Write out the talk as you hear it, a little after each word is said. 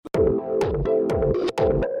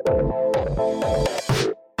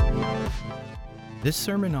This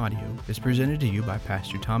sermon audio is presented to you by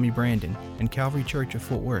Pastor Tommy Brandon and Calvary Church of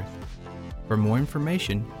Fort Worth. For more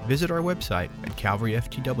information, visit our website at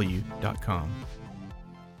calvaryftw.com.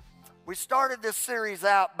 We started this series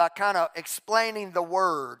out by kind of explaining the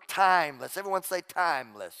word, timeless. Everyone say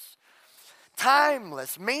timeless.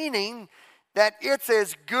 Timeless, meaning that it's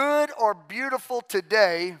as good or beautiful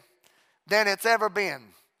today than it's ever been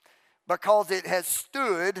because it has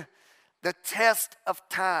stood the test of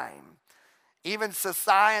time. Even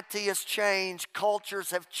society has changed,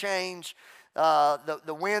 cultures have changed,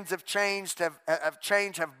 the winds have changed,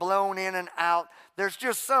 have blown in and out. There's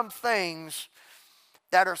just some things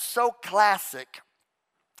that are so classic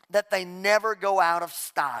that they never go out of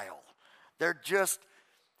style. They're just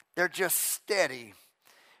steady.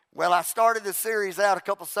 Well, I started this series out a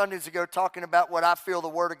couple Sundays ago talking about what I feel the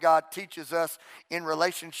Word of God teaches us in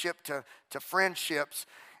relationship to friendships.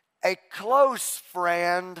 A close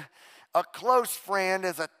friend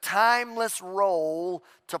is a timeless role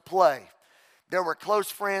to play. There were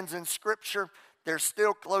close friends in Scripture. There's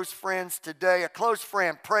still close friends today. A close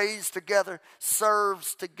friend prays together,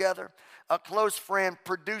 serves together. A close friend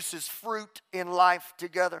produces fruit in life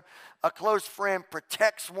together. A close friend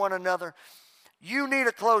protects one another. You need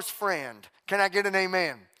a close friend. Can I get an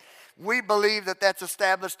amen? We believe that that's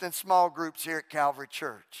established in small groups here at Calvary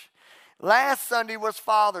Church. Last Sunday was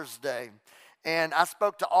Father's Day. And I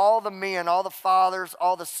spoke to all the men, all the fathers,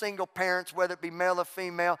 all the single parents, whether it be male or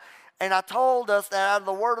female. And I told us that out of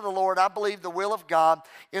the word of the Lord, I believe the will of God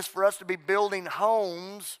is for us to be building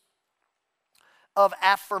homes of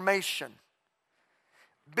affirmation.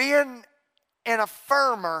 Being an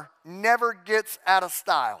affirmer never gets out of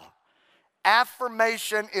style.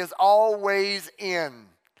 Affirmation is always in.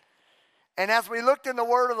 And as we looked in the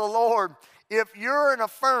word of the Lord, if you're an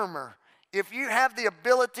affirmer, if you have the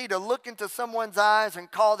ability to look into someone's eyes and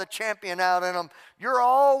call the champion out in them, you're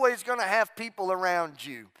always going to have people around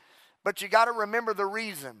you. But you got to remember the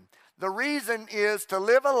reason. The reason is to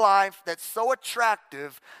live a life that's so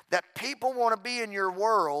attractive that people want to be in your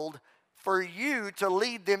world for you to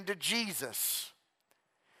lead them to Jesus.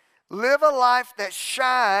 Live a life that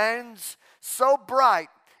shines so bright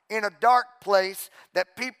in a dark place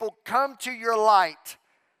that people come to your light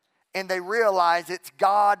and they realize it's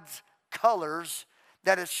God's colors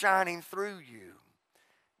that is shining through you.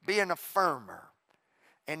 Be an affirmer.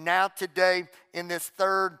 And now today, in this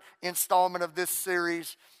third installment of this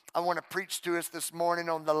series, I want to preach to us this morning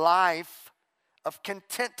on the life of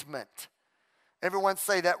contentment. Everyone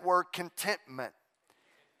say that word, contentment.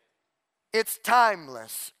 It's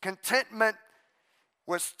timeless. Contentment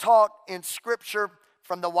was taught in Scripture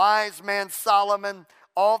from the wise man Solomon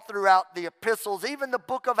all throughout the epistles. Even the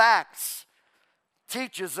book of Acts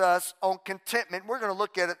teaches us on contentment. We're going to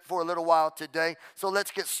look at it for a little while today, so let's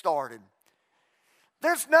get started.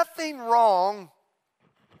 There's nothing wrong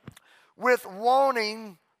with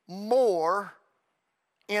wanting more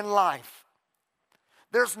in life.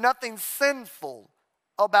 There's nothing sinful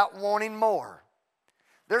about wanting more.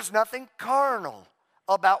 There's nothing carnal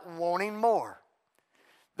about wanting more.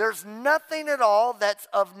 There's nothing at all that's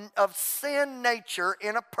of sin nature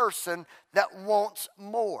in a person that wants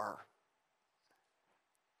more.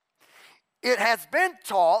 It has been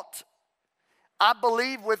taught, I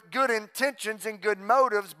believe with good intentions and good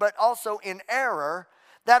motives, but also in error,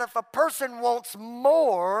 that if a person wants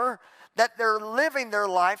more, that they're living their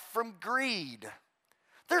life from greed.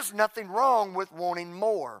 There's nothing wrong with wanting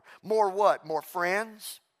more. More what? More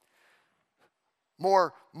friends?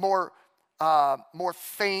 More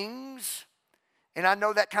things? And I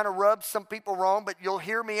know that kind of rubs some people wrong, but you'll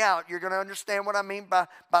hear me out. You're going to understand what I mean by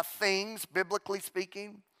things, biblically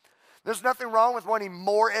speaking. There's nothing wrong with wanting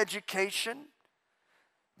more education.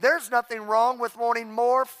 There's nothing wrong with wanting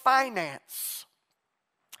more finance.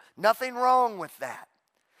 Nothing wrong with that.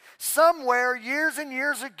 Somewhere, years and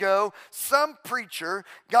years ago, some preacher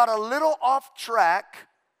got a little off track,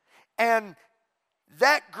 and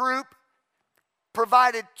that group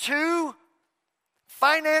provided two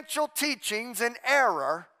financial teachings in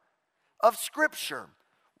error of Scripture.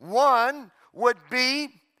 One would be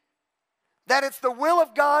that it's the will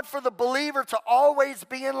of God for the believer to always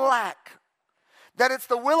be in lack. That it's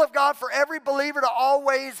the will of God for every believer to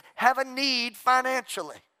always have a need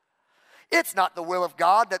financially. It's not the will of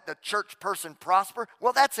God that the church person prosper.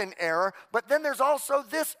 Well, that's an error. But then there's also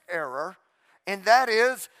this error, and that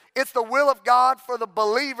is, it's the will of God for the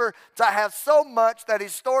believer to have so much that he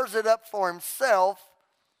stores it up for himself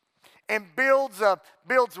and builds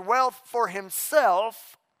wealth for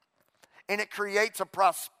himself, and it creates a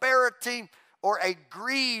prosperity or a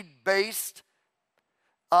greed-based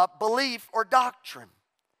belief or doctrine.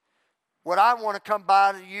 What I want to come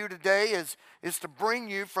by to you today is to bring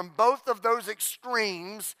you from both of those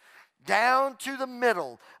extremes down to the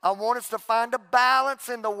middle. I want us to find a balance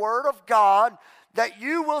in the Word of God, that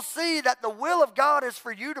you will see that the will of God is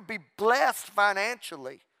for you to be blessed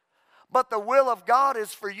financially. But the will of God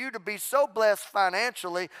is for you to be so blessed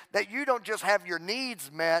financially that you don't just have your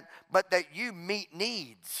needs met, but that you meet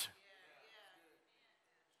needs.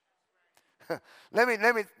 Let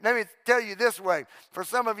me tell you this way. For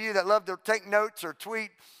some of you that love to take notes or tweet,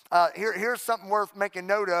 here's something worth making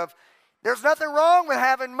note of. There's nothing wrong with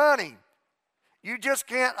having money. You just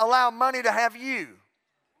can't allow money to have you.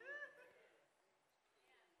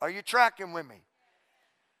 Are you tracking with me?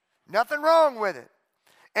 Nothing wrong with it.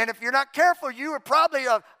 And if you're not careful, you are probably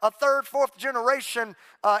a third, fourth generation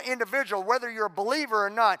individual, whether you're a believer or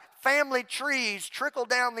not. Family trees trickle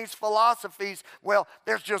down these philosophies. Well,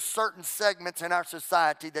 there's just certain segments in our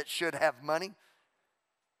society that should have money.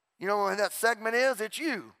 You know what that segment is? It's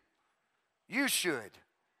you. You should.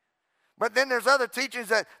 But then there's other teachings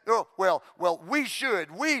that, oh, well, we should.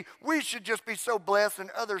 We should just be so blessed and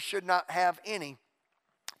others should not have any.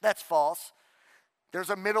 That's false. There's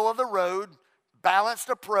a middle of the road, balanced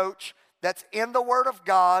approach that's in the Word of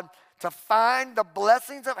God to find the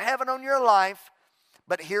blessings of heaven on your life.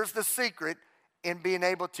 But here's the secret in being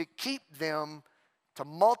able to keep them, to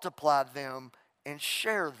multiply them, and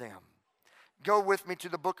share them. Go with me to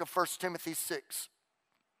the book of 1 Timothy 6.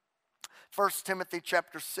 1 Timothy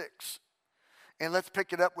chapter 6. And let's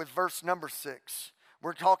pick it up with verse number 6.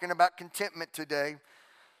 We're talking about contentment today.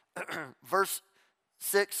 Verse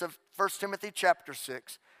 6 of 1 Timothy chapter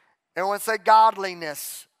 6. Everyone say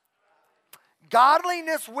godliness.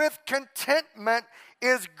 Godliness with contentment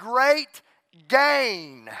is great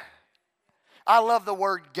gain. I love the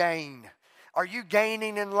word gain. Are you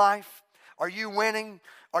gaining in life? Are you winning?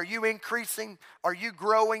 Are you increasing? Are you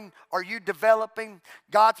growing? Are you developing?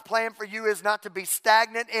 God's plan for you is not to be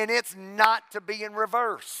stagnant, and it's not to be in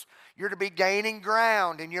reverse. You're to be gaining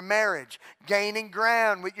ground in your marriage, gaining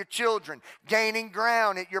ground with your children, gaining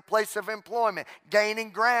ground at your place of employment, gaining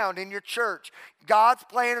ground in your church. God's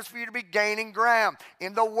plan is for you to be gaining ground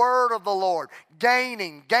in the word of the Lord.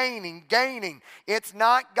 Gaining. It's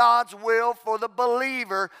not God's will for the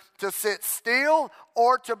believer to sit still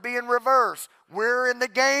or to be in reverse. We're in the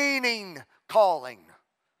gaining calling.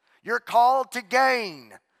 You're called to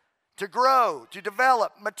gain, to grow, to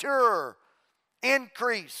develop, mature,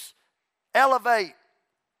 increase, elevate.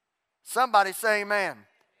 Somebody say amen.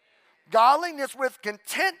 Godliness with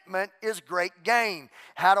contentment is great gain.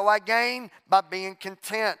 How do I gain? By being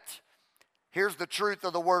content. Here's the truth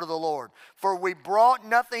of the word of the Lord. For we brought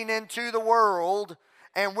nothing into the world,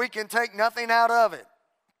 and we can take nothing out of it.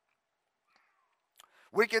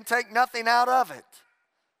 We can take nothing out of it.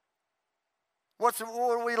 What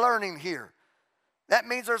are we learning here? That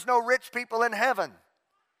means there's no rich people in heaven.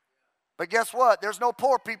 But guess what? There's no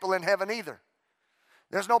poor people in heaven either.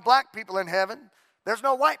 There's no black people in heaven. There's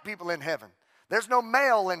no white people in heaven. There's no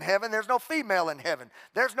male in heaven. There's no female in heaven.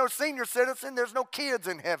 There's no senior citizen. There's no kids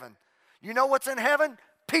in heaven. You know what's in heaven?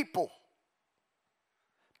 People.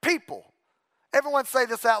 People. Everyone say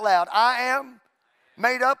this out loud. I am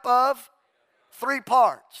made up of 3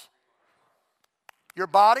 parts. Your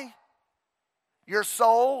body, your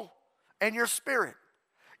soul, and your spirit.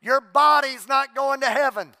 Your body's not going to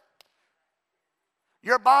heaven.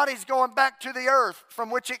 Your body's going back to the earth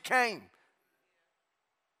from which it came.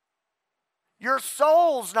 Your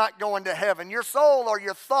soul's not going to heaven. Your soul are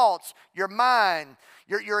your thoughts, your mind,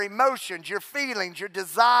 your emotions, your feelings, your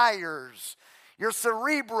desires, your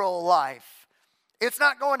cerebral life. It's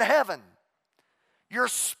not going to heaven. Your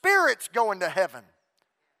spirit's going to heaven.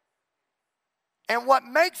 And what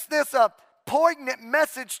makes this a poignant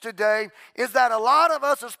message today is that a lot of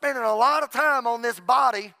us are spending a lot of time on this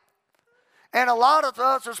body, and a lot of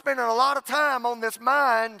us are spending a lot of time on this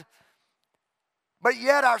mind, but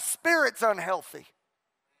yet our spirit's unhealthy.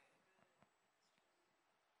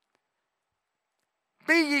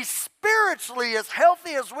 Be ye spiritually as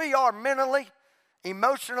healthy as we are mentally,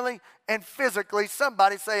 emotionally, and physically.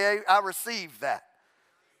 Somebody say, hey, I receive that.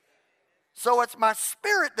 So it's my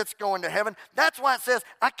spirit that's going to heaven. That's why it says,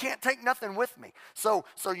 I can't take nothing with me. So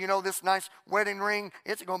you know this nice wedding ring,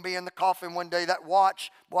 it's going to be in the coffin one day. That watch,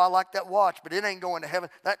 boy, I like that watch, but it ain't going to heaven.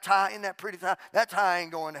 That tie, isn't that pretty tie? That tie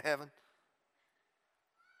ain't going to heaven.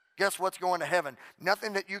 Guess what's going to heaven?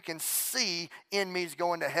 Nothing that you can see in me is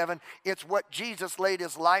going to heaven. It's what Jesus laid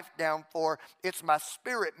his life down for. It's my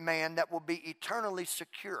spirit man that will be eternally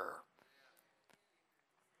secure.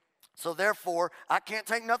 So therefore, I can't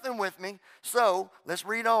take nothing with me. So let's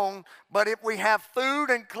read on. But if we have food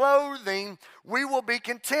and clothing, we will be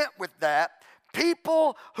content with that.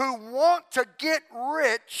 People who want to get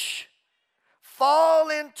rich fall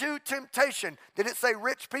into temptation. Did it say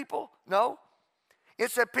rich people? No. It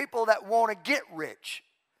said people that want to get rich.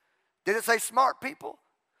 Did it say smart people?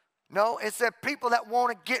 No. It said people that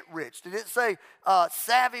want to get rich. Did it say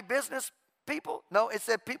savvy business people? No. It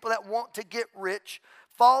said people that want to get rich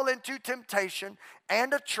fall into temptation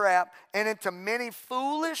and a trap and into many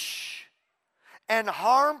foolish and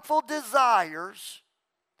harmful desires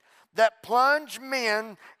that plunge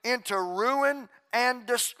men into ruin and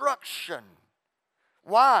destruction.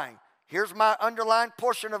 Why? Here's my underlined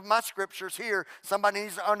portion of my scriptures here. Somebody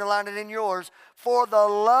needs to underline it in yours. For the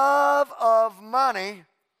love of money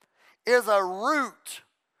is a root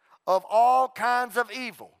of all kinds of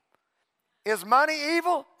evil. Is money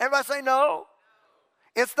evil? Everybody say no.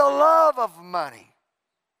 It's the love of money.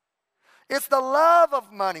 It's the love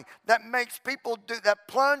of money that makes people that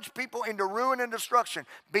plunge people into ruin and destruction,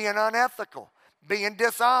 being unethical, being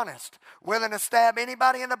dishonest, willing to stab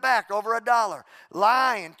anybody in the back over $1,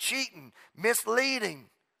 lying, cheating, misleading.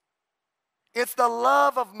 It's the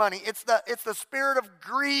love of money. It's the spirit of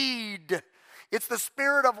greed. It's the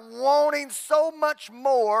spirit of wanting so much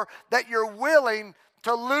more that you're willing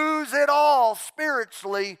to lose it all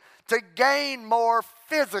spiritually to gain more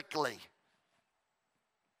physically.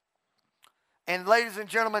 And ladies and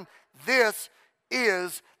gentlemen, this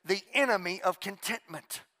is the enemy of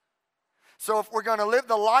contentment. So if we're going to live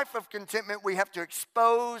the life of contentment, we have to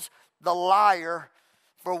expose the liar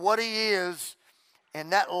for what he is.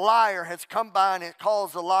 And that liar has come by and it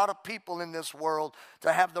caused a lot of people in this world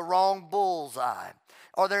to have the wrong bullseye.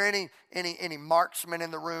 Are there any marksmen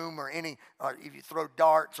in the room, or if you throw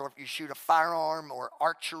darts or if you shoot a firearm or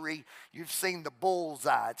archery, you've seen the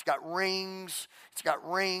bullseye. It's got rings.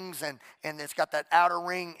 And it's got that outer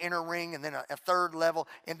ring, inner ring, and then a third level.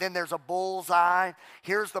 And then there's a bullseye.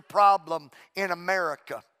 Here's the problem in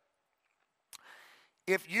America.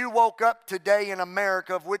 If you woke up today in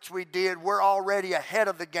America, of which we did, we're already ahead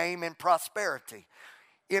of the game in prosperity.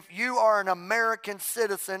 If you are an American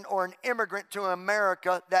citizen or an immigrant to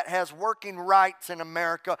America that has working rights in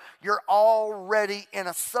America, you're already in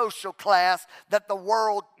a social class that the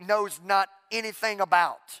world knows not anything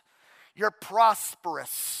about. You're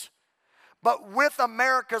prosperous. But with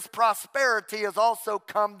America's prosperity has also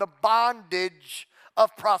come the bondage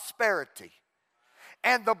of prosperity.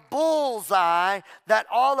 And the bullseye that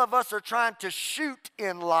all of us are trying to shoot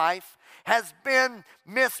in life has been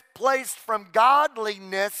misplaced from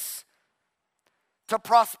godliness to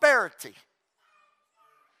prosperity.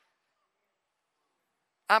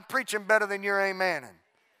 I'm preaching better than you're amening.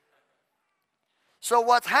 So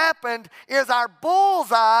what's happened is our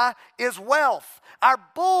bullseye is wealth. Our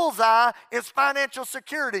bullseye is financial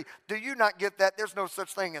security. Do you not get that? There's no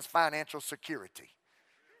such thing as financial security.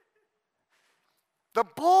 The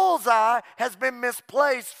bullseye has been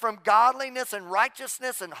misplaced from godliness and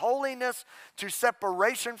righteousness and holiness to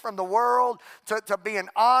separation from the world, to being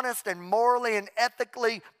honest and morally and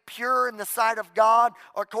ethically pure in the sight of God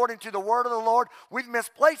according to the word of the Lord. We've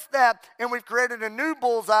misplaced that and we've created a new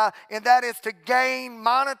bullseye, and that is to gain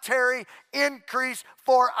monetary increase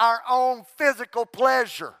for our own physical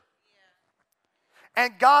pleasure.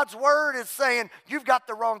 And God's word is saying you've got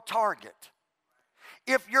the wrong target.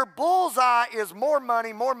 If your bullseye is more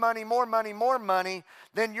money,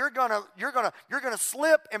 then you're gonna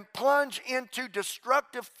slip and plunge into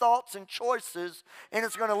destructive thoughts and choices, and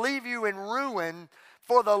it's gonna leave you in ruin.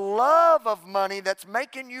 For the love of money that's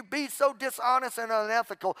making you be so dishonest and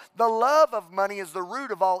unethical, the love of money is the root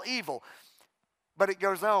of all evil. But it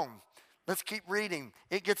goes on. Let's keep reading.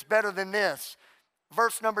 It gets better than this.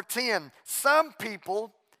 Verse number 10. Some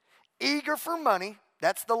people, eager for money,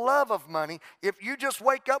 that's the love of money. If you just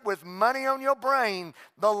wake up with money on your brain,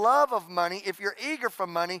 the love of money, if you're eager for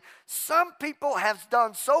money, some people have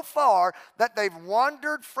done so far that they've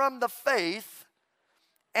wandered from the faith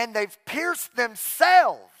and they've pierced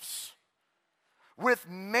themselves with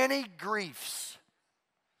many griefs.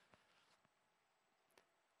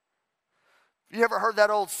 You ever heard that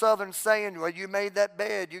old Southern saying, well, you made that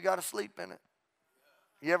bed, you got to sleep in it?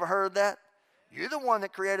 You ever heard that? You're the one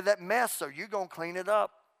that created that mess, so you're going to clean it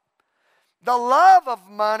up. The love of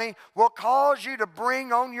money will cause you to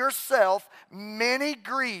bring on yourself many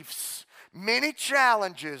griefs, many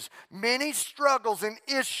challenges, many struggles and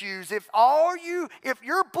issues. If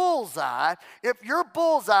your bullseye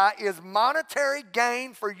is monetary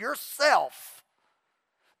gain for yourself,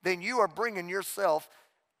 then you are bringing yourself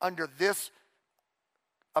under this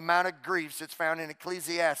amount of griefs. It's found in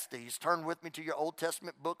Ecclesiastes. Turn with me to your Old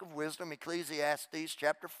Testament book of wisdom, Ecclesiastes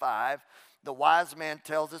chapter 5. The wise man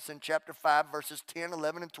tells us in chapter 5, verses 10,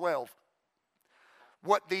 11, and 12,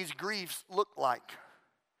 what these griefs look like.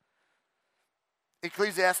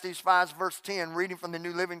 Ecclesiastes 5, verse 10, reading from the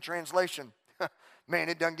New Living Translation. Man,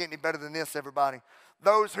 it doesn't get any better than this, everybody.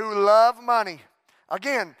 Those who love money.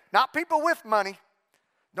 Again, not people with money.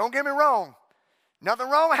 Don't get me wrong. Nothing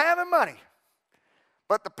wrong with having money.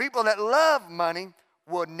 But the people that love money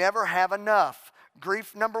will never have enough.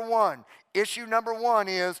 Grief number one. Issue number one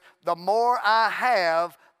is the more I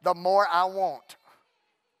have, the more I want.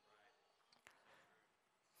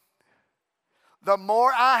 The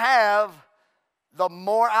more I have, the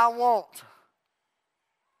more I want.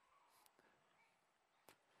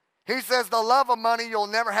 He says the love of money, you'll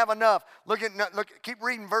never have enough. Keep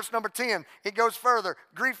reading verse number 10. It goes further.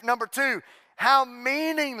 Grief number 2. How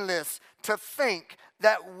meaningless to think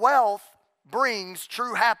that wealth brings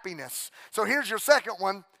true happiness. So here's your second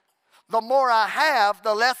one. The more I have,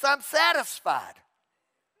 the less I'm satisfied.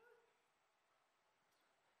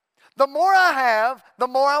 The more I have, the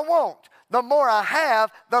more I want. The more I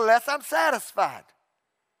have, the less I'm satisfied.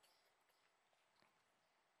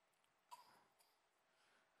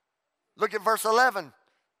 Look at verse 11.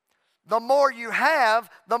 The more you have,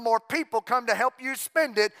 the more people come to help you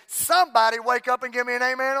spend it. Somebody wake up and give me an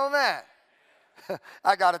amen on that.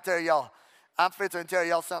 I got to tell y'all, I'm fit to tell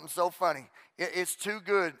y'all something so funny. It's too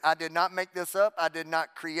good. I did not make this up. I did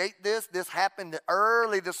not create this. This happened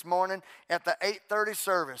early this morning at the 8:30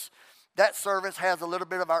 service. That service has a little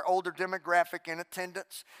bit of our older demographic in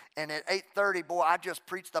attendance. And at 8:30, boy, I just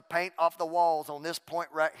preached the paint off the walls on this point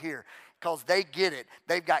right here. Because they get it.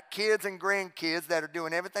 They've got kids and grandkids that are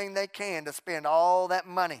doing everything they can to spend all that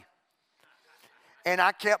money. And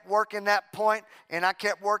I kept working that point, and I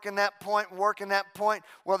kept working that point, and working that point.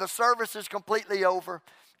 Well, the service is completely over,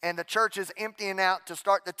 and the church is emptying out to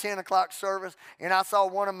start the 10 o'clock service. And I saw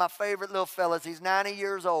one of my favorite little fellas. He's 90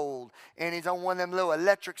 years old, and he's on one of them little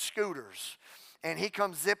electric scooters. And he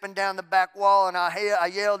comes zipping down the back wall, and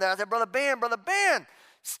I yelled out, I said, Brother Ben,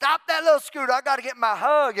 stop that little scooter. I got to get my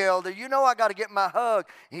hug, Elder. You know I got to get my hug.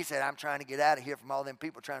 And he said, I'm trying to get out of here from all them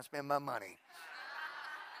people trying to spend my money.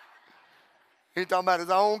 He's talking about his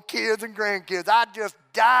own kids and grandkids. I just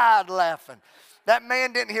died laughing. That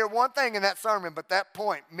man didn't hear one thing in that sermon, but that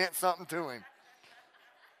point meant something to him.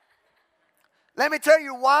 Let me tell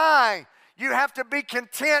you why you have to be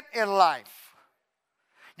content in life.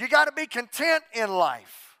 You got to be content in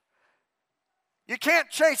life. You can't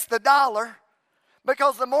chase the dollar,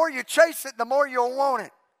 because the more you chase it, the more you'll want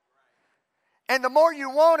it. And the more you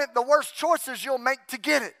want it, the worse choices you'll make to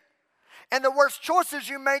get it. And the worse choices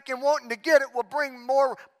you make in wanting to get it will bring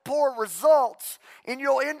more poor results. And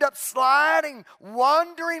you'll end up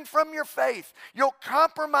wandering from your faith. You'll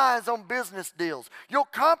compromise on business deals. You'll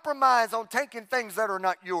compromise on taking things that are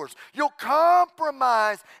not yours. You'll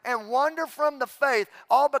compromise and wander from the faith,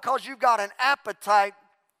 all because you've got an appetite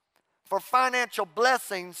for financial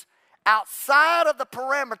blessings outside of the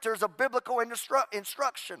parameters of biblical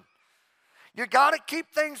instruction. You got to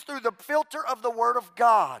keep things through the filter of the Word of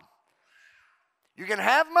God. You can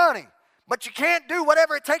have money, but you can't do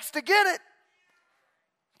whatever it takes to get it.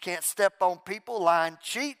 You can't step on people, lie and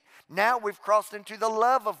cheat. Now we've crossed into the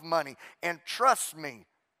love of money. And trust me,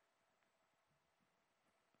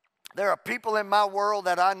 there are people in my world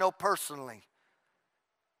that I know personally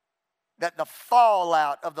that the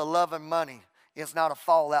fallout of the love of money is not a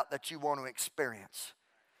fallout that you want to experience.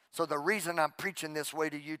 So the reason I'm preaching this way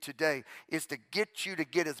to you today is to get you to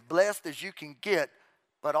get as blessed as you can get,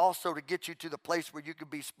 but also to get you to the place where you can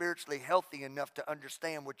be spiritually healthy enough to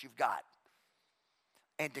understand what you've got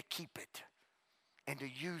and to keep it and to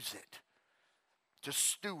use it, to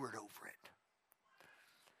steward over it.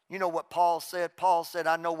 You know what Paul said? Paul said,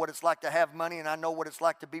 I know what it's like to have money and I know what it's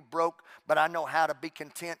like to be broke, but I know how to be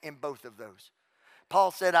content in both of those.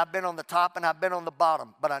 Paul said, I've been on the top and I've been on the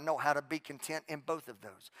bottom, but I know how to be content in both of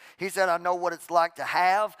those. He said, I know what it's like to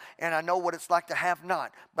have and I know what it's like to have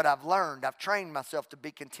not, but I've trained myself to be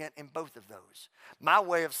content in both of those. My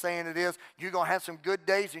way of saying it is, you're going to have some good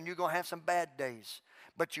days and you're going to have some bad days,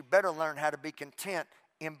 but you better learn how to be content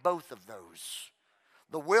in both of those.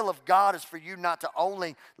 The will of God is for you not to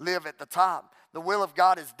only live at the top. The will of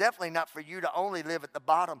God is definitely not for you to only live at the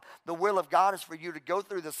bottom. The will of God is for you to go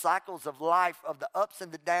through the cycles of life, of the ups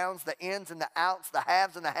and the downs, the ins and the outs, the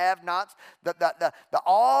haves and the have-nots, the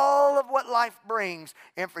all of what life brings,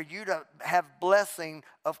 and for you to have blessing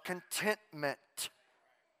of contentment.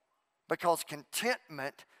 Because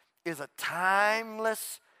contentment is a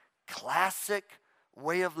timeless, classic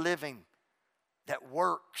way of living. that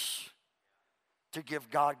works to give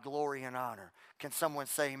God glory and honor. Can someone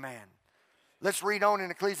say amen? Let's read on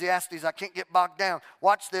in Ecclesiastes. I can't get bogged down.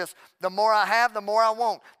 Watch this. The more I have, the more I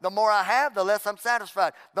want. The more I have, the less I'm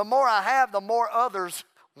satisfied. The more I have, the more others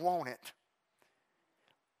want it.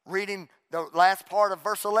 Reading the last part of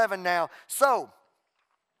verse 11 now. So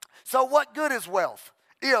what good is wealth?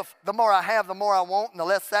 If the more I have, the more I want, and the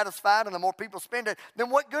less satisfied, and the more people spend it,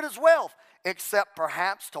 then what good is wealth? Except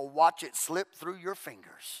perhaps to watch it slip through your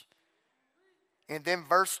fingers. And then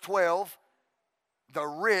verse 12, the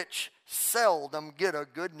rich seldom get a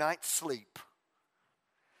good night's sleep.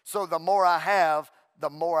 So the more I have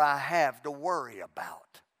to worry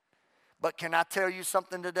about. But can I tell you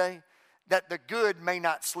something today? That the good may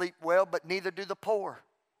not sleep well, but neither do the poor.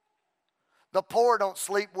 The poor don't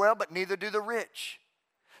sleep well, but neither do the rich.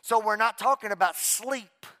 So we're not talking about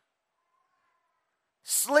sleep.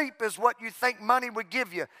 Sleep is what you think money would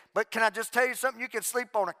give you. But can I just tell you something? You can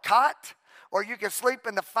sleep on a cot, or you can sleep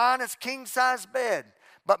in the finest king-size bed.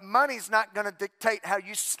 But money's not going to dictate how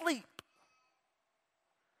you sleep.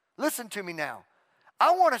 Listen to me now.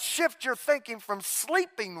 I want to shift your thinking from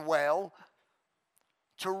sleeping well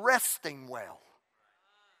to resting well.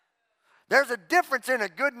 There's a difference in a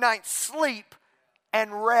good night's sleep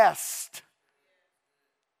and rest.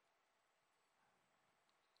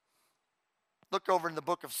 Look over in the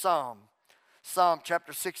book of Psalm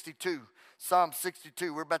chapter 62. Psalm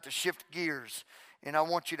 62, we're about to shift gears. And I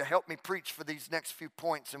want you to help me preach for these next few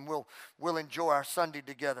points, and we'll enjoy our Sunday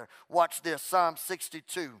together. Watch this, Psalm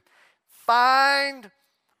 62.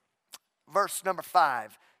 Verse number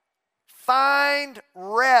 5. Find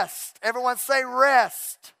rest. Everyone say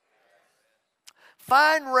rest.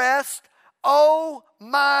 Find rest, O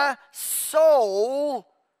my soul,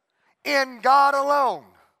 in God alone.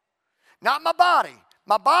 Not my body.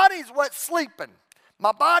 My body's what's sleeping.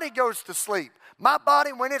 My body goes to sleep. My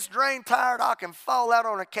body, when it's drained, tired, I can fall out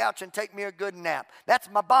on a couch and take me a good nap. That's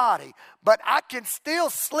my body. But I can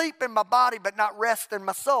still sleep in my body but not rest in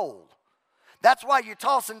my soul. That's why you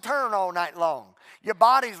toss and turn all night long. Your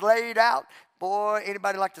body's laid out. Boy,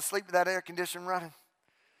 anybody like to sleep with that air conditioner running?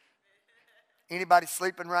 Anybody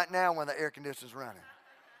sleeping right now when the air conditioner's running?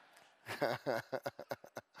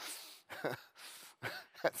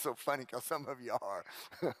 That's so funny because some of you are.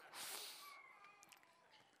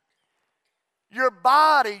 Your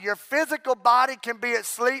body, your physical body can be at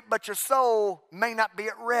sleep, but your soul may not be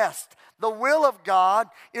at rest. The will of God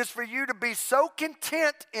is for you to be so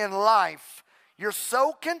content in life. You're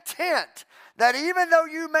so content that even though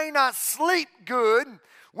you may not sleep good,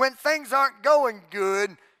 when things aren't going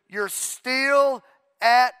good, you're still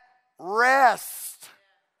at rest.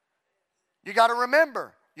 You got to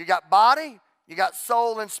remember, you got body, you got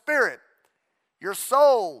soul and spirit. Your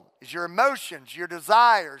soul is your emotions, your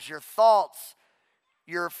desires, your thoughts,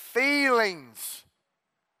 your feelings.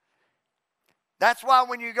 That's why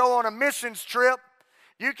when you go on a missions trip,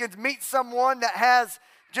 you can meet someone that has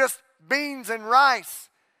just beans and rice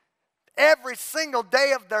every single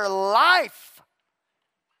day of their life,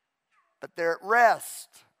 but they're at rest.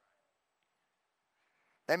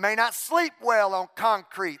 They may not sleep well on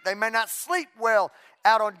concrete. They may not sleep well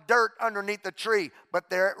out on dirt underneath the tree, but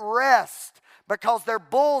they're at rest because their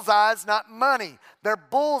bullseye is not money. Their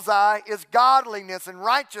bullseye is godliness and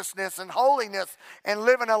righteousness and holiness and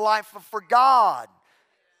living a life for God.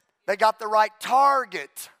 They got the right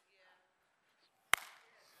target.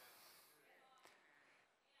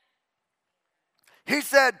 He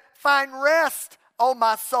said, find rest, O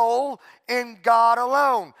my soul, in God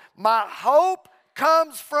alone. My hope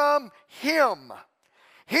comes from Him.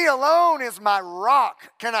 He alone is my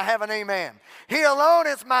rock. Can I have an amen? He alone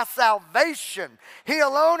is my salvation. He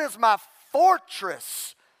alone is my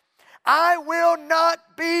fortress. I will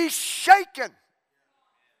not be shaken.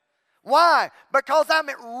 Why? Because I'm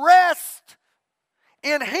at rest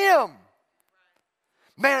in Him.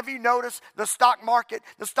 Man, have you noticed the stock market?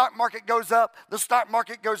 The stock market goes up, the stock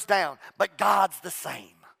market goes down, but God's the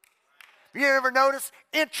same. Have you ever noticed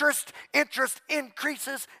interest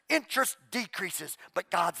increases, interest decreases, but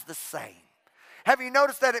God's the same. Have you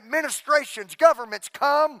noticed that administrations, governments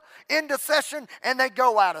come into session and they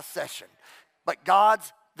go out of session, but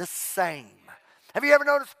God's the same. Have you ever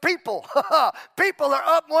noticed people? People are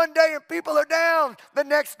up one day and people are down the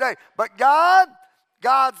next day, but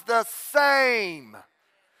God's the same.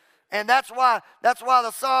 And that's why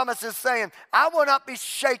the psalmist is saying, I will not be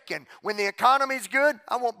shaken. When the economy's good,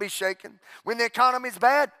 I won't be shaken. When the economy's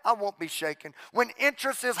bad, I won't be shaken. When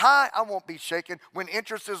interest is high, I won't be shaken. When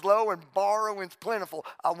interest is low and borrowing's plentiful,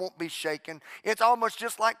 I won't be shaken. It's almost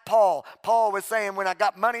just like Paul. Paul was saying, when I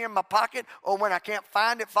got money in my pocket or when I can't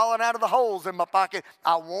find it falling out of the holes in my pocket,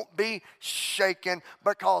 I won't be shaken,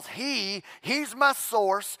 because he's my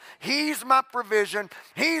source. He's my provision.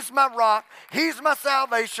 He's my rock. He's my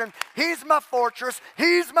salvation. He's my fortress.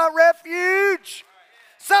 He's my refuge.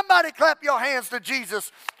 Somebody clap your hands to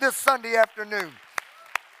Jesus this Sunday afternoon.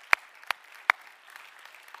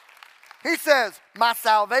 He says, my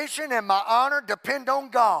salvation and my honor depend on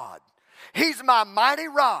God. He's my mighty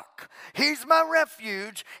rock. He's my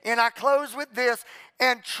refuge. And I close with this,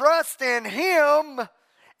 and trust in Him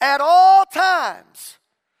at all times.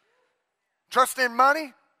 Trust in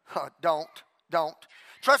money? Don't.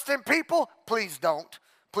 Trust in people? Please don't.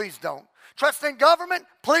 Please don't. Trust in government?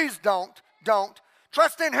 Please don't.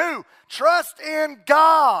 Trust in who? Trust in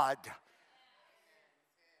God.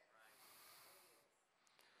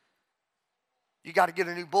 You got to get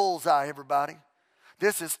a new bullseye, everybody.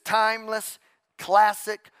 This is timeless,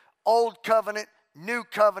 classic, old covenant, new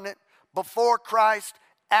covenant, before Christ,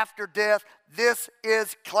 after death. This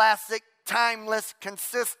is classic, timeless,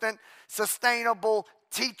 consistent, sustainable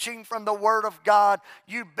teaching from the Word of God.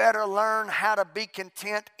 You better learn how to be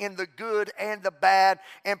content in the good and the bad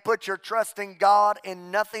and put your trust in God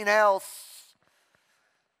and nothing else.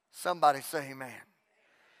 Somebody say amen.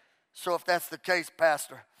 So if that's the case,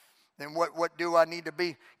 Pastor, then what do I need to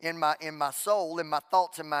be in my soul, in my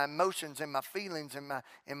thoughts, in my emotions, in my feelings,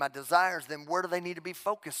 in my desires? Then where do they need to be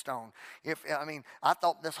focused on? I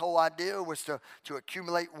thought this whole idea was to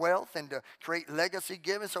accumulate wealth and to create legacy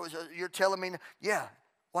giving. So you're telling me, yeah,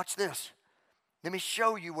 watch this. Let me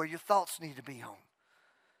show you where your thoughts need to be on.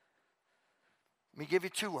 Let me give you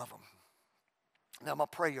two of them. Now I'm going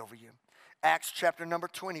to pray over you. Acts chapter number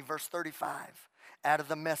 20, verse 35. Out of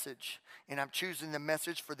the Message. And I'm choosing the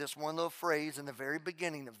Message for this one little phrase in the very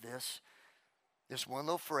beginning of this. This one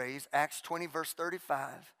little phrase, Acts 20, verse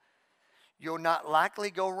 35. You'll not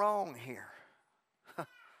likely go wrong here.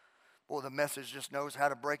 Boy, the Message just knows how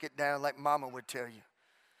to break it down like Mama would tell you.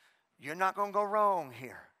 You're not going to go wrong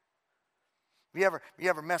here. You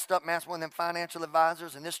ever messed up and asked one of them financial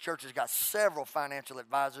advisors? And this church has got several financial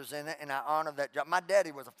advisors in it, and I honor that job. My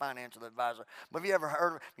daddy was a financial advisor. But have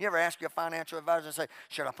you ever asked your financial advisor and say,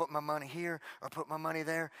 should I put my money here or put my money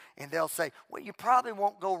there? And they'll say, well, you probably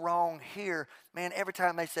won't go wrong here. Man, every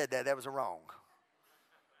time they said that was a wrong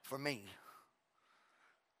for me.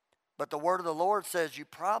 But the word of the Lord says you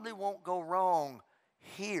probably won't go wrong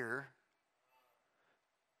here.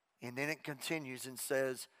 And then it continues and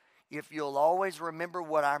says, if you'll always remember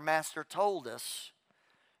what our master told us,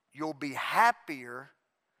 you'll be happier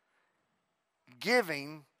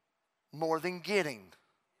giving more than getting.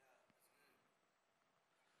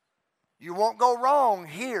 You won't go wrong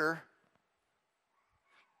here.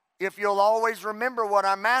 If you'll always remember what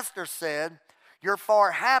our master said, you're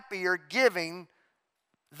far happier giving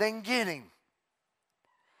than getting.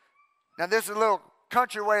 Now this is a little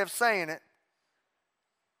country way of saying it.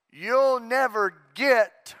 You'll never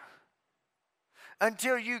get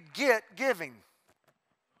until you get giving.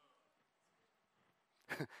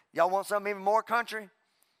 Y'all want something even more country?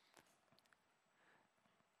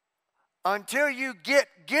 Until you get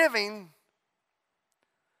giving,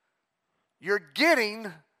 your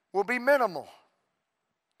getting will be minimal.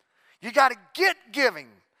 You got to get giving.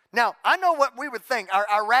 Now, I know what we would think.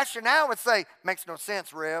 Our rationale would say, makes no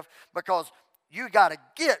sense, Rev, because you got to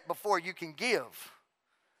get before you can give.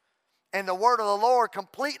 And the word of the Lord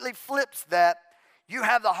completely flips that. You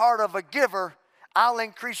have the heart of a giver, I'll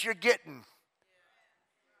increase your getting.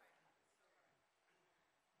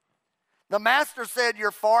 The master said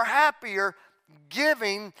you're far happier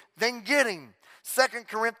giving than getting. 2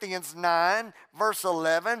 Corinthians 9, verse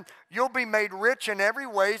 11, you'll be made rich in every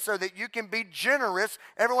way so that you can be generous.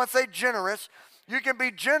 Everyone say generous. You can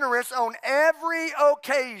be generous on every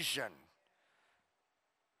occasion.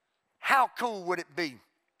 How cool would it be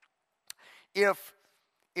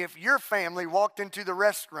if your family walked into the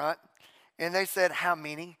restaurant and they said, how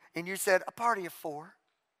many? And you said, a party of 4.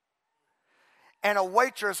 And a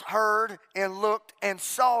waitress heard and looked and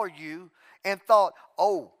saw you and thought,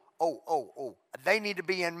 oh, they need to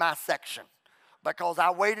be in my section because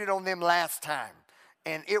I waited on them last time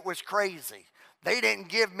and it was crazy. They didn't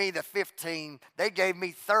give me the 15, they gave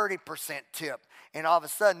me 30% tip. And all of a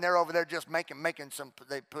sudden, they're over there just making some,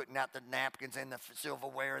 they putting out the napkins and the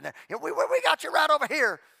silverware. And we got you right over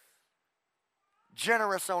here.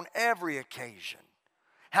 Generous on every occasion.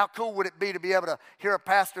 How cool would it be to be able to hear a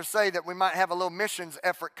pastor say that we might have a little missions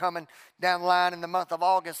effort coming down the line in the month of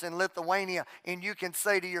August in Lithuania, and you can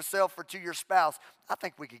say to yourself or to your spouse, I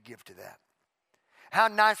think we could give to that. How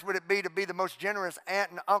nice would it be to be the most generous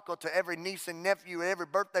aunt and uncle to every niece and nephew at every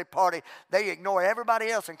birthday party? They ignore everybody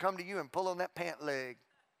else and come to you and pull on that pant leg.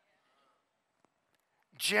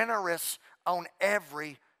 Generous on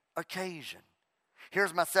every occasion.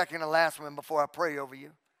 Here's my second and last one before I pray over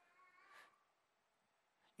you.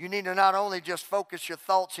 You need to not only just focus your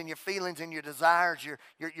thoughts and your feelings and your desires,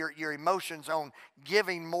 your emotions on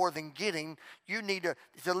giving more than getting. You need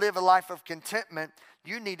to live a life of contentment.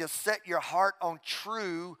 You need to set your heart on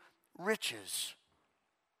true riches.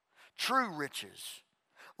 True riches.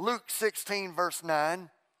 Luke 16 verse 9.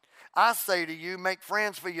 I say to you, make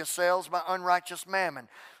friends for yourselves by unrighteous mammon,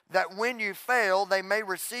 that when you fail, they may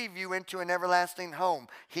receive you into an everlasting home.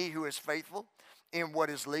 He who is faithful in what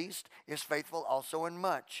is least is faithful also in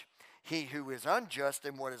much. He who is unjust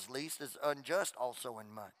in what is least is unjust also in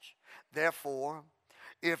much. Therefore,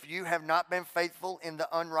 if you have not been faithful in the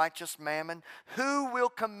unrighteous mammon, who will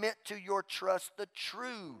commit to your trust the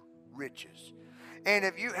true riches? And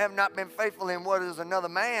if you have not been faithful in what is another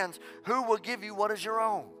man's, who will give you what is your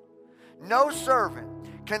own? No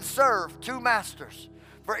servant can serve two masters,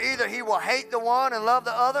 for either he will hate the one and love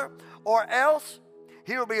the other, or else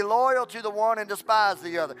he will be loyal to the one and despise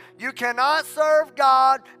the other. You cannot serve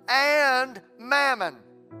God and mammon.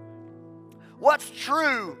 What's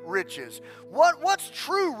true riches? What's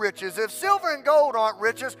true riches? If silver and gold aren't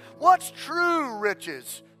riches, what's true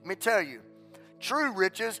riches? Let me tell you. True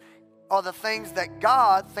riches are the things that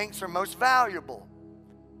God thinks are most valuable.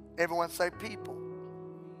 Everyone say people.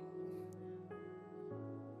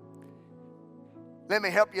 Let me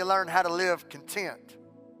help you learn how to live content.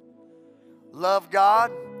 Love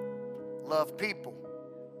God, love people.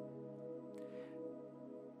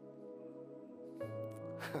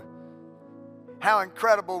 How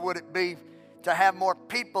incredible would it be to have more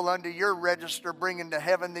people under your register bringing to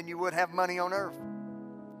heaven than you would have money on earth?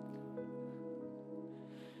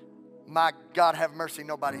 My God, have mercy,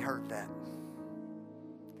 nobody heard that.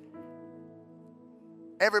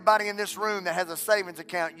 Everybody in this room that has a savings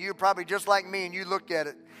account, you're probably just like me and you look at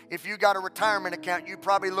it. If you got a retirement account, you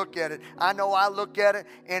probably look at it. I know I look at it,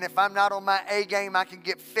 and if I'm not on my A game, I can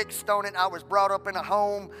get fixed on it. I was brought up in a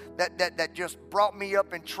home that just brought me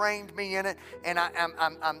up and trained me in it, and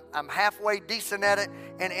I'm halfway decent at it,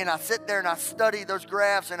 and I sit there and I study those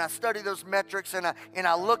graphs and I study those metrics and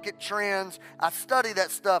I look at trends. I study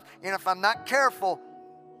that stuff, and if I'm not careful,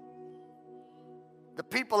 the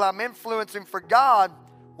people I'm influencing for God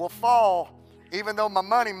will fall, even though my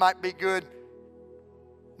money might be good.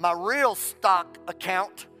 My real stock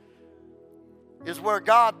account is where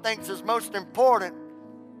God thinks is most important.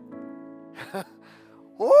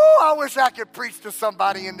 Oh, I wish I could preach to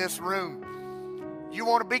somebody in this room. You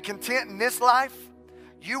want to be content in this life?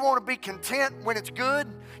 You want to be content when it's good?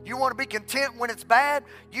 You want to be content when it's bad?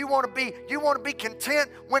 You want to be content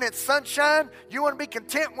when it's sunshine? You want to be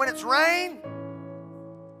content when it's rain?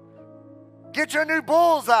 Get your new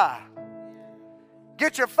bullseye.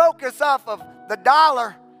 Get your focus off of the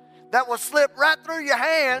dollar that will slip right through your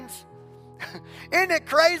hands. Isn't it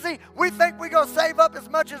crazy? We think we're going to save up as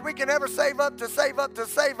much as we can ever save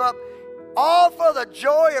up, all for the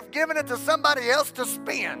joy of giving it to somebody else to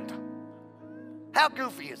spend. How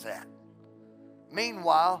goofy is that?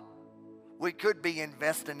 Meanwhile, we could be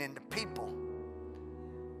investing into people.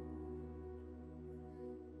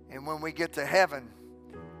 And when we get to heaven,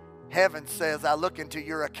 heaven says, I look into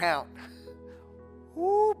your account.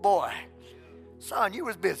 Ooh, boy. Son, you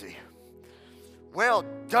was busy. Well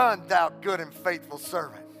done, thou good and faithful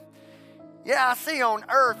servant. Yeah, I see on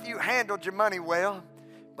earth you handled your money well,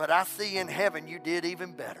 but I see in heaven you did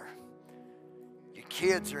even better. Your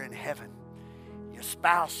kids are in heaven. Your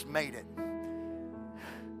spouse made it.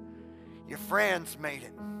 Your friends made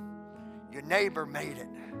it. Your neighbor made it.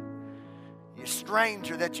 Your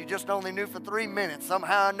stranger that you just only knew for 3 minutes,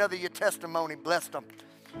 somehow or another your testimony blessed them.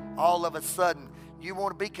 All of a sudden, you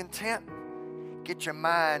want to be content? Get your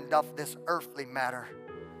mind off this earthly matter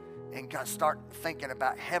and start thinking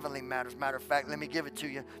about heavenly matters. Matter of fact, let me give it to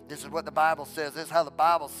you. This is what the Bible says. This is how the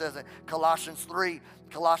Bible says it. Colossians 3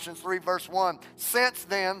 verse 1. Since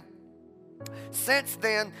then,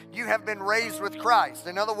 you have been raised with Christ.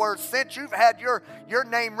 In other words, since you've had your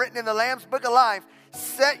name written in the Lamb's Book of Life,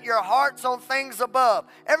 set your hearts on things above.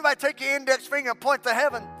 Everybody take your index finger and point to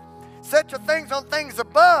heaven. Set your things on things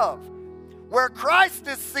above, where Christ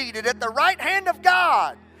is seated at the right hand of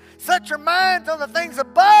God. Set your minds on the things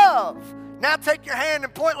above. Now take your hand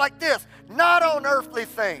and point like this. Not on earthly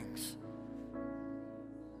things.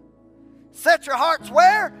 Set your hearts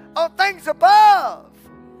where? On things above.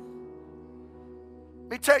 Let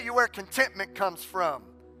me tell you where contentment comes from.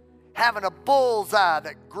 Having a bullseye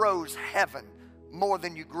that grows heaven more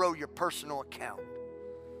than you grow your personal account.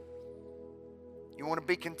 You want to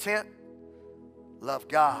be content? Love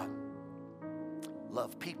God.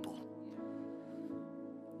 Love people.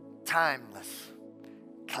 Timeless.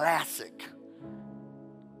 Classic.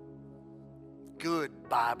 Good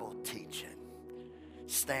Bible teaching.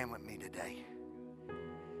 Stand with me today.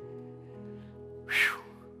 Whew.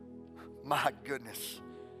 My goodness.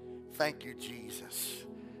 Thank you, Jesus.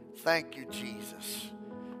 Thank you, Jesus.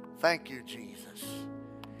 Thank you, Jesus.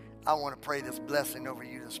 I want to pray this blessing over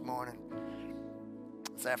you this morning.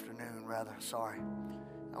 This afternoon, rather. Sorry.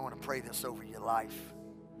 I want to pray this over your life.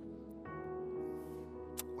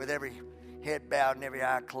 With every head bowed and every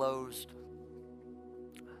eye closed.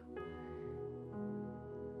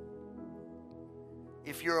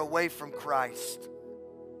 If you're away from Christ,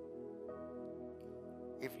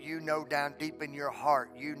 if you know down deep in your heart,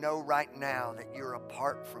 you know right now that you're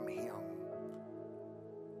apart from Him,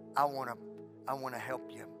 I want to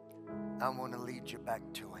help you. I want to lead you back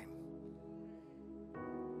to Him.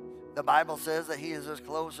 The Bible says that He is as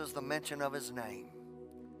close as the mention of His name.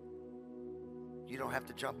 You don't have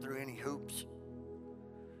to jump through any hoops.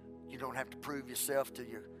 You don't have to prove yourself to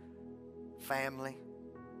your family.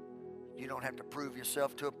 You don't have to prove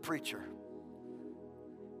yourself to a preacher.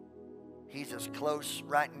 He's as close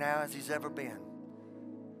right now as He's ever been.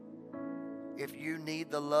 If you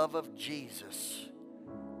need the love of Jesus,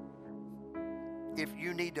 if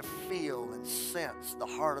you need to feel and sense the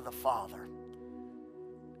heart of the Father,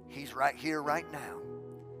 He's right here, right now.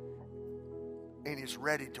 And He's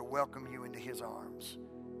ready to welcome you into His arms.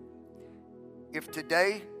 If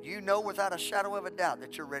today you know without a shadow of a doubt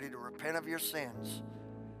that you're ready to repent of your sins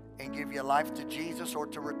and give your life to Jesus or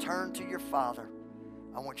to return to your Father,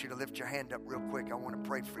 I want you to lift your hand up real quick. I want to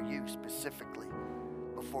pray for you specifically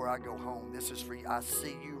before I go home. This is for you. I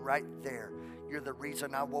see you right there. You're the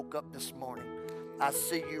reason I woke up this morning. I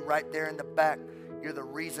see you right there in the back. You're the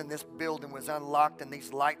reason this building was unlocked and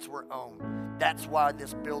these lights were on. That's why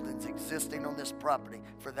this building's existing on this property,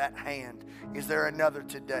 for that hand. Is there another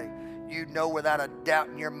today? You know without a doubt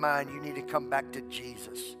in your mind you need to come back to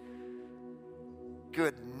Jesus.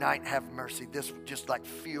 Good night, have mercy. This was just like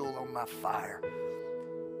fuel on my fire.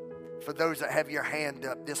 For those that have your hand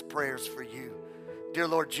up, this prayer's for you. Dear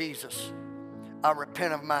Lord Jesus, I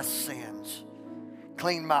repent of my sins.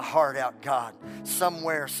 Clean my heart out, God.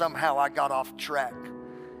 Somewhere, somehow I got off track.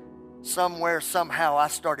 Somewhere, somehow I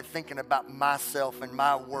started thinking about myself and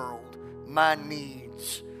my world, my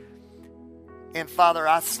needs. And Father,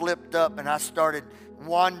 I slipped up and I started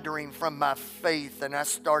wandering from my faith and I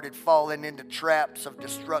started falling into traps of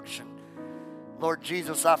destruction. Lord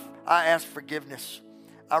Jesus, I ask forgiveness.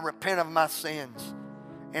 I repent of my sins.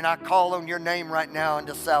 And I call on your name right now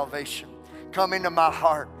into salvation. Come into my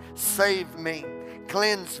heart. Save me.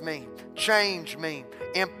 Cleanse me. Change me.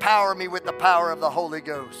 Empower me with the power of the Holy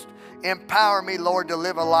Ghost. Empower me, Lord, to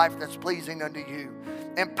live a life that's pleasing unto you.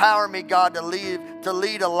 Empower me, God, to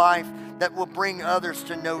lead a life that will bring others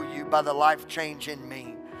to know you by the life change in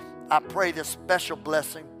me. I pray this special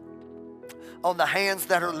blessing on the hands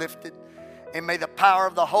that are lifted. And may the power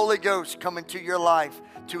of the Holy Ghost come into your life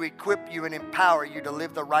to equip you and empower you to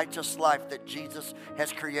live the righteous life that Jesus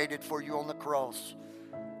has created for you on the cross.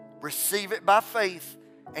 Receive it by faith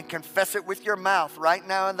and confess it with your mouth right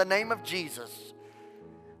now in the name of Jesus.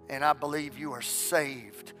 And I believe you are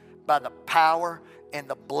saved by the power and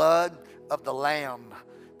the blood of the Lamb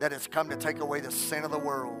that has come to take away the sin of the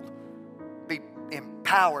world. Be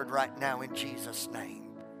empowered right now in Jesus' name.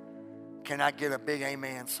 Can I get a big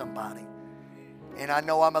amen, somebody? And I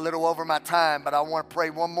know I'm a little over my time, but I want to pray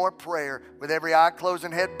one more prayer with every eye closed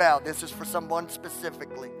and head bowed. This is for someone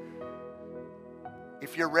specifically.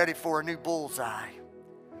 If you're ready for a new bullseye.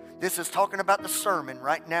 This is talking about the sermon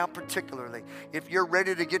right now particularly. If you're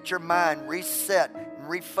ready to get your mind reset and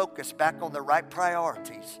refocused back on the right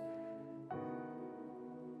priorities,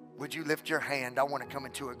 would you lift your hand? I want to come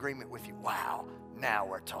into agreement with you. Wow, now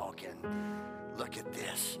we're talking. Look at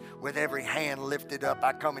this. With every hand lifted up,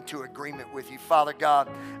 I come into agreement with you. Father God,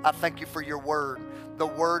 I thank you for your word. The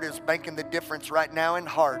word is making the difference right now in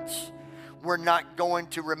hearts. We're not going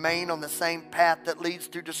to remain on the same path that leads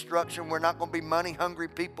to destruction. We're not going to be money-hungry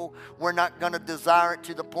people. We're not going to desire it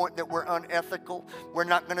to the point that we're unethical. We're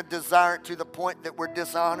not going to desire it to the point that we're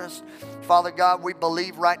dishonest. Father God, we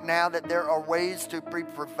believe right now that there are ways to be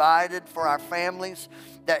provided for our families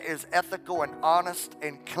that is ethical and honest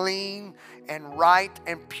and clean and right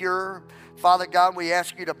and pure. Father God, we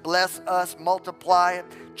ask you to bless us, multiply it,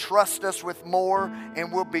 trust us with more,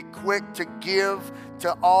 and we'll be quick to give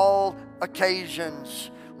to all occasions.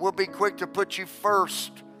 We'll be quick to put you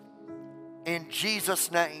first. In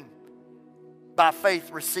Jesus' name, by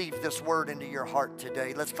faith, receive this word into your heart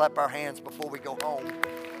today. Let's clap our hands before we go home.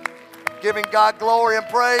 Giving God glory and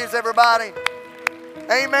praise, everybody.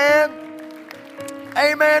 Amen.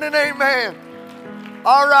 Amen and amen.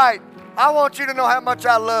 All right. I want you to know how much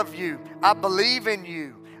I love you. I believe in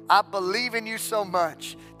you. I believe in you so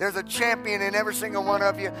much. There's a champion in every single one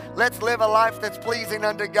of you. Let's live a life that's pleasing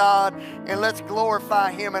unto God, and let's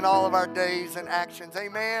glorify Him in all of our days and actions.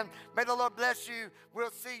 Amen. May the Lord bless you.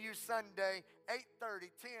 We'll see you Sunday,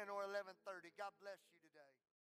 8:30, 10, or 11:30. God bless you.